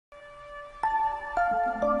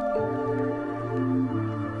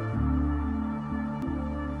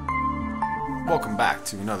Welcome back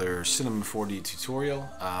to another Cinema 4D tutorial.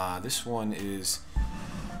 This one is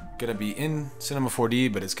going to be in Cinema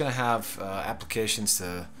 4D, but it's going to have applications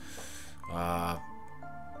to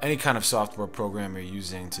any kind of software program you're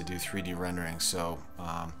using to do 3D rendering. So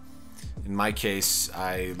in my case,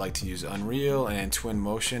 I like to use Unreal and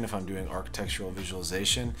Twinmotion if I'm doing architectural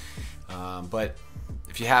visualization. But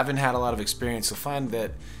if you haven't had a lot of experience, you'll find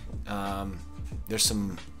that there's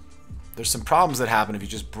some problems that happen if you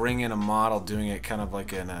just bring in a model doing it kind of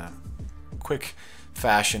like in a quick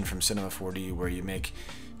fashion from Cinema 4D, where you make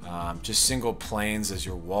just single planes as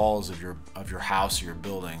your walls of your house or your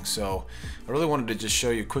building. So I really wanted to just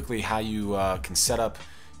show you quickly how you can set up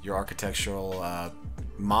your architectural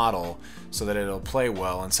model so that it'll play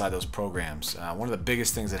well inside those programs. One of the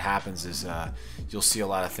biggest things that happens is you'll see a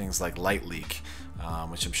lot of things like light leak,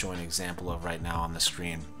 which I'm showing an example of right now on the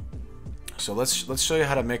screen. So let's show you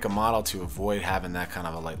how to make a model to avoid having that kind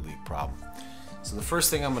of a light leak problem. So the first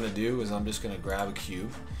thing I'm going to do is I'm just going to grab a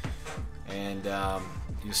cube, and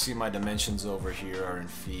you'll see my dimensions over here are in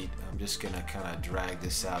feet. I'm just going to kind of drag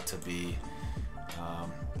this out to be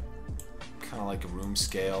kind of like a room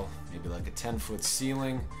scale, maybe like a 10-foot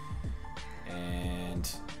ceiling,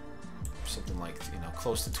 and something like,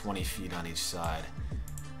 close to 20 feet on each side.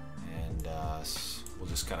 And we'll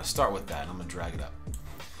just kind of start with that, and I'm going to drag it up.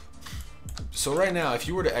 So right now, if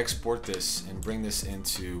you were to export this and bring this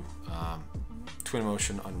into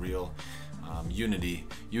Twinmotion, Unreal, Unity,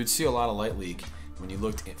 you would see a lot of light leak when you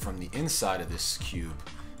looked from the inside of this cube.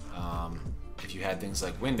 If you had things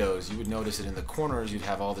like windows, you would notice that in the corners you'd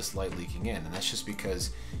have all this light leaking in, and that's just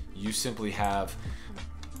because you simply have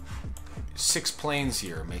 6 planes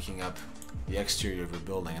here making up the exterior of your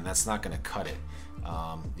building, and that's not going to cut it.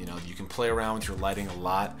 You can play around with your lighting a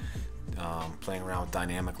lot, playing around with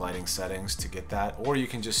dynamic lighting settings to get that, or you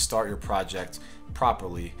can just start your project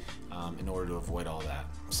properly in order to avoid all that.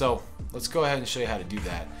 So let's go ahead and show you how to do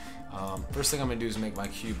that. First thing I'm going to do is make my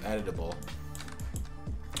cube editable,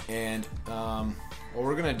 and what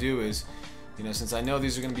we're going to do is, since I know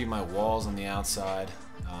these are going to be my walls on the outside,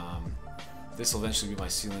 this will eventually be my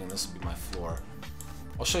ceiling and this will be my floor.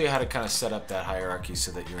 I'll show you how to kind of set up that hierarchy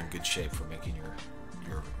so that you're in good shape for making your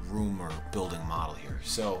room or building model here.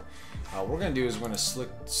 So what we're going to do is we're going to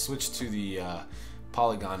switch to the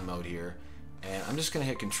polygon mode here, and I'm just going to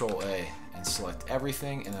hit Control A and select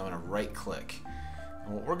everything, and I'm going to right click.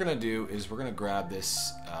 And what we're going to do is we're going to grab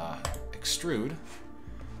this extrude,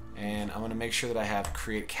 and I'm going to make sure that I have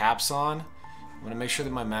create caps on. I'm going to make sure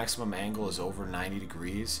that my maximum angle is over 90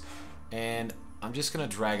 degrees, and I'm just going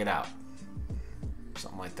to drag it out,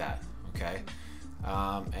 something like that. Okay.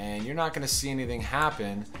 And you're not going to see anything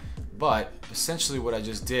happen, but essentially what I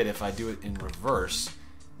just did, if I do it in reverse,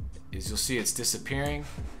 is you'll see it's disappearing.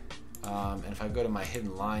 And if I go to my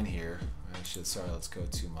hidden line here, let's go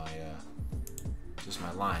to my just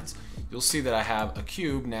my lines. You'll see that I have a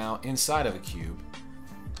cube now inside of a cube,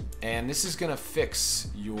 and this is going to fix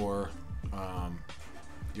your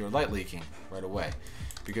light leaking right away,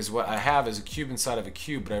 because what I have is a cube inside of a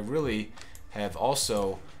cube, but I really have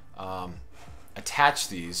also attach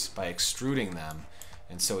these by extruding them,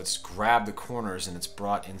 and so it's grabbed the corners and it's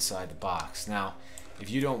brought inside the box. Now if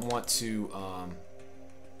you don't want to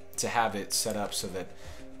have it set up so that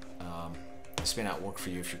this may not work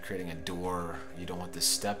for you if you're creating a door, or you don't want this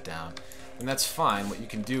step down, then that's fine. What you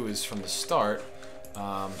can do is from the start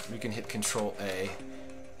you can hit Control A,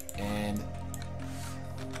 and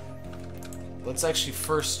let's actually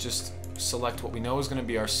first just select what we know is going to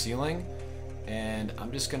be our ceiling. And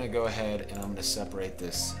I'm just going to go ahead and I'm going to separate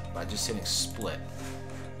this by just hitting split.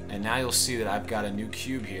 And now you'll see that I've got a new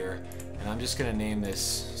cube here, and I'm just going to name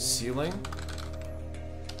this ceiling.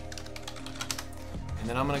 And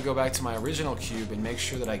then I'm going to go back to my original cube and make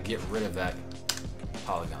sure that I get rid of that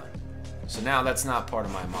polygon. So now that's not part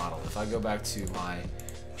of my model. If I go back to my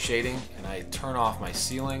shading and I turn off my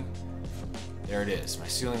ceiling, there it is. My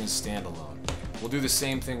ceiling is standalone. We'll do the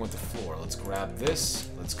same thing with the floor. Let's grab this,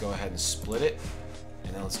 let's go ahead and split it,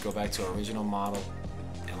 and then let's go back to our original model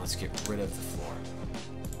and let's get rid of the floor.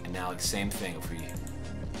 And now the same thing, if we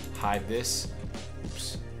hide this,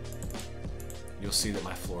 oops, you'll see that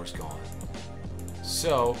my floor is gone.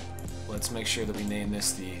 So let's make sure that we name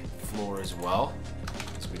this the floor as well,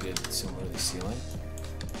 as we did similar to the ceiling.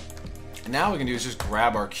 And now what we can do is just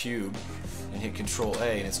grab our cube and hit Control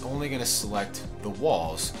A, and it's only going to select the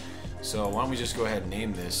walls. So why don't we just go ahead and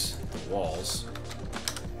name this the walls,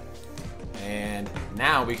 and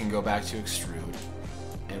now we can go back to extrude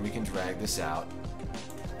and we can drag this out,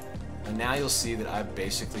 and now you'll see that I've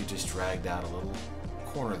basically just dragged out a little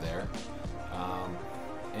corner there.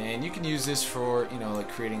 And you can use this for, you know, like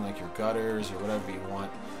creating like your gutters or whatever you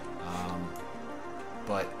want.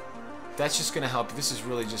 But that's just going to help. This is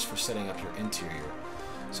really just for setting up your interior.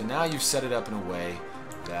 So now you've set it up in a way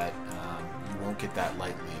that you won't get that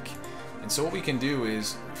light leak. And so what we can do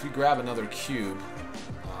is, if we grab another cube,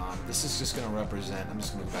 this is just going to represent, I'm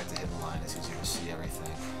just going to go back to hidden line, it's easier to see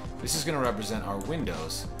everything. This is going to represent our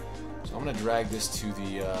windows. So I'm going to drag this to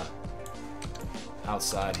the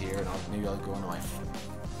outside here, and maybe I'll go into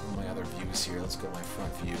my other views here. Let's go to my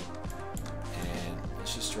front view, and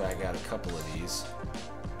let's just drag out a couple of these.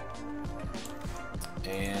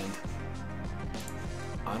 And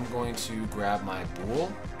I'm going to grab my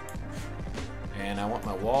bool, and I want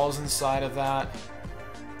my walls inside of that.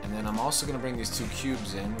 And then I'm also going to bring these two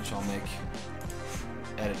cubes in, which I'll make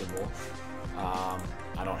editable.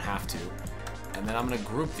 I don't have to. And then I'm going to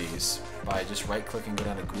group these by just right-clicking, go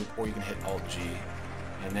down to group, or you can hit Alt-G.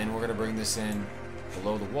 And then we're going to bring this in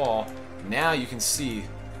below the wall. Now you can see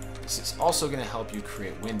this is also going to help you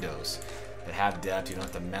create windows that have depth. You don't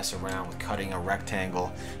have to mess around with cutting a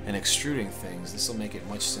rectangle and extruding things. This will make it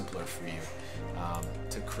much simpler for you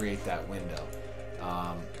to create that window.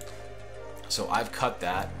 So I've cut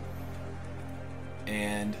that,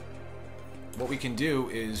 and what we can do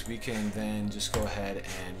is we can then just go ahead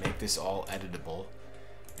and make this all editable.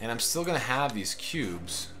 And I'm still going to have these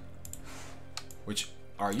cubes, which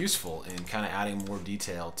are useful in kind of adding more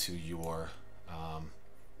detail to your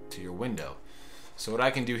window. So what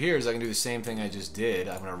I can do here is I can do the same thing I just did.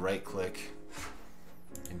 I'm going to right click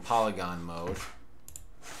in polygon mode,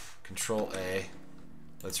 Control A,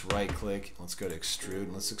 let's right click, let's go to extrude,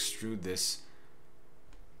 and let's extrude this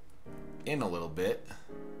in a little bit.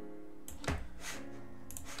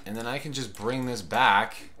 And then I can just bring this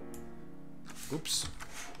back. Oops.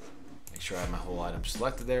 Make sure I have my whole item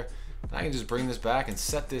selected there. And I can just bring this back and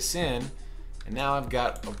set this in. And now I've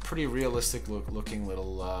got a pretty realistic looking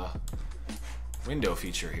little window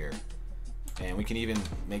feature here. And we can even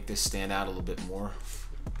make this stand out a little bit more.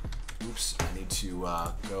 Oops. I need to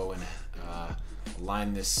go and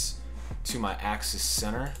align this to my axis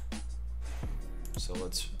center. So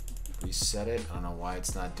let's reset it. I don't know why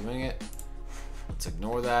it's not doing it. Let's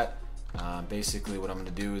ignore that. Basically what I'm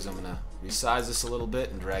going to do is I'm going to resize this a little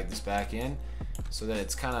bit and drag this back in so that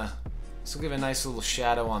it's kind of, this will give a nice little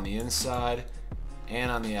shadow on the inside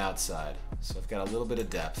and on the outside. So I've got a little bit of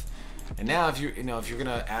depth. And now if you're going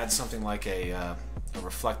to add something like a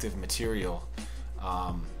reflective material,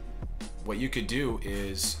 what you could do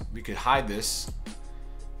is we could hide this,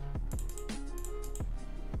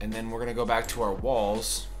 and then we're going to go back to our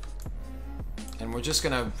walls, and we're just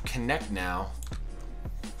going to connect now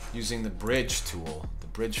using the bridge tool, the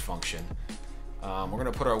bridge function. We're going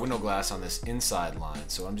to put our window glass on this inside line.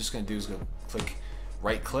 So what I'm just going to do is go click,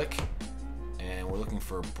 right click, and we're looking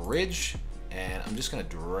for bridge, and I'm just going to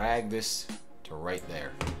drag this to right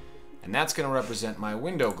there. And that's going to represent my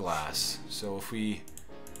window glass. So if we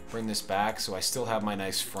bring this back, so I still have my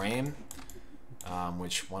nice frame,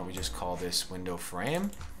 which why don't we just call this window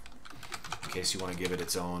frame, in case you want to give it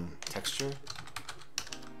its own texture.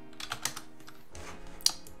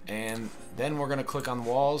 And then we're going to click on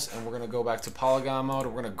walls, and we're going to go back to polygon mode.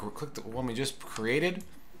 We're going to click the one we just created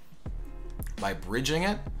by bridging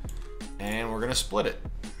it, and we're going to split it.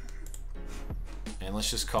 And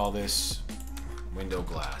let's just call this window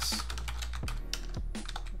glass.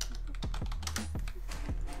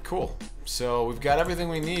 Cool. So we've got everything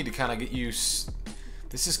we need to kind of get you.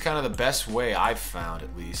 This is kind of the best way I've found,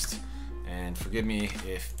 at least. And forgive me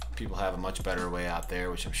if people have a much better way out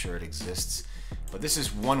there, which I'm sure it exists. But this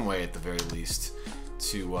is one way, at the very least,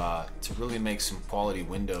 to really make some quality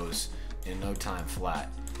windows in no time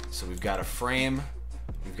flat. So we've got a frame,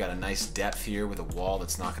 we've got a nice depth here with a wall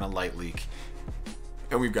that's not going to light leak,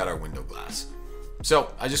 and we've got our window glass.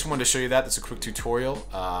 So I just wanted to show you that. That's a quick tutorial.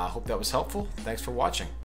 Hope that was helpful. Thanks for watching.